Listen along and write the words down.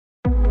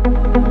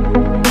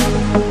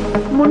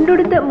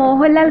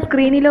മോഹൻലാൽ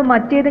സ്ക്രീനിലോ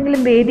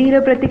മറ്റേതെങ്കിലും വേദിയിലോ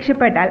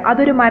പ്രത്യക്ഷപ്പെട്ടാൽ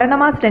അതൊരു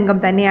മരണമാസ്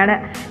രംഗം തന്നെയാണ്.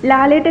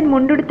 ലാലേട്ടൻ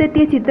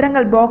മുണ്ടുടുത്തെത്തിയ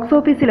ചിത്രങ്ങൾ ബോക്സ്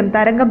ഓഫീസിലും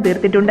തരംഗം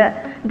തീർത്തിട്ടുണ്ട്.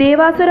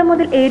 ദേവാസുരം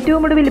മുതൽ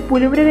ഏറ്റവും ഒടുവിൽ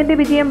പുലിമുരുകന്റെ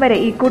വിജയം വരെ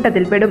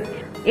ഇക്കൂട്ടത്തിൽപ്പെടും.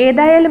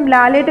 ഏതായാലും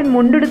ലാലേട്ടൻ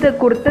മുണ്ടുടുത്ത്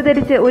കുർത്ത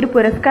ധരിച്ച് ഒരു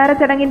പുരസ്കാര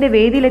ചടങ്ങിന്റെ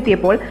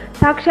വേദിയിലെത്തിയപ്പോൾ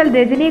സാക്ഷാൽ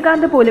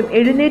രജനീകാന്ത് പോലും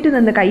എഴുന്നേറ്റു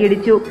നിന്ന്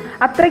കൈയടിച്ചു.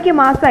 അത്രയ്ക്ക്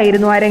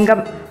മാസായിരുന്നു ആ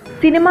രംഗം.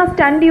 സിനിമ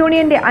സ്റ്റണ്ട്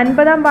യൂണിയന്റെ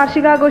 50ാം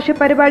വാർഷികാഘോഷ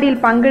പരിപാടിയിൽ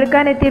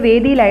പങ്കെടുക്കാനെത്തിയ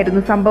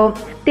വേദിയിലായിരുന്നു സംഭവം.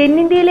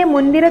 തെന്നിന്ത്യയിലെ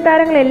മുൻനിര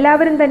താരങ്ങൾ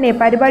എല്ലാവരും തന്നെ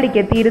പരിപാടിക്ക്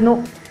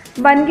എത്തിയിരുന്നു.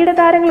 വൻകിട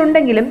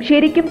താരങ്ങളുണ്ടെങ്കിലും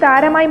ശരിക്കും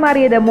താരമായി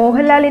മാറിയത്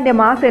മോഹൻലാലിന്റെ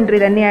മാസ്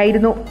എൻട്രി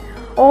തന്നെയായിരുന്നു.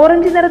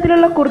 ഓറഞ്ച്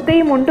നിറത്തിലുള്ള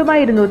കുർത്തയും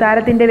മുണ്ടുമായിരുന്നു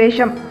താരത്തിന്റെ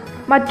വേഷം.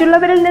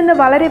 മറ്റുള്ളവരിൽ നിന്ന്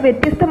വളരെ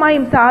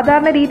വ്യത്യസ്തമായും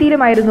സാധാരണ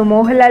രീതിയിലുമായിരുന്നു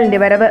മോഹൻലാലിന്റെ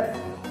വരവ്.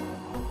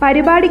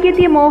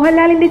 പരിപാടിക്കെത്തിയ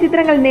മോഹൻലാലിന്റെ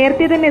ചിത്രങ്ങൾ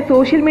നേരത്തെ തന്നെ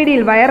സോഷ്യൽ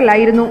മീഡിയയിൽ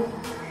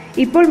വൈറലായിരുന്നു.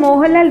 ഇപ്പോൾ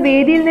മോഹൻലാൽ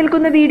വേദിയിൽ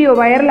നിൽക്കുന്ന വീഡിയോ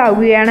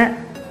വൈറലാവുകയാണ്.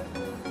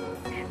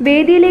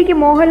 വേദിയിലേക്ക്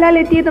മോഹൻലാൽ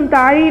എത്തിയതും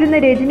താഴെയിരുന്ന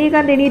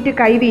രജനീകാന്ത് എണീറ്റ്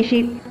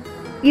കൈവീശി.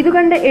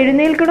 ഇതുകണ്ട്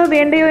എഴുന്നേൽക്കണോ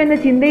വേണ്ടയോ എന്ന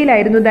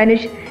ചിന്തയിലായിരുന്നു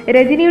ധനുഷ്.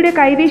 രജനിയുടെ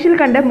കൈവീശൽ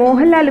കണ്ട്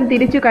മോഹൻലാലും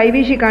തിരിച്ചു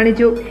കൈവീശി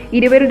കാണിച്ചു.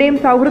 ഇരുവരുടെയും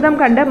സൗഹൃദം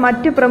കണ്ട്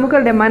മറ്റു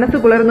പ്രമുഖരുടെ മനസ്സ്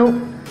കുളിർന്നു.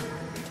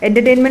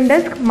 Entertainment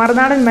desk,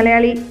 Marunadan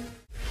Malayali.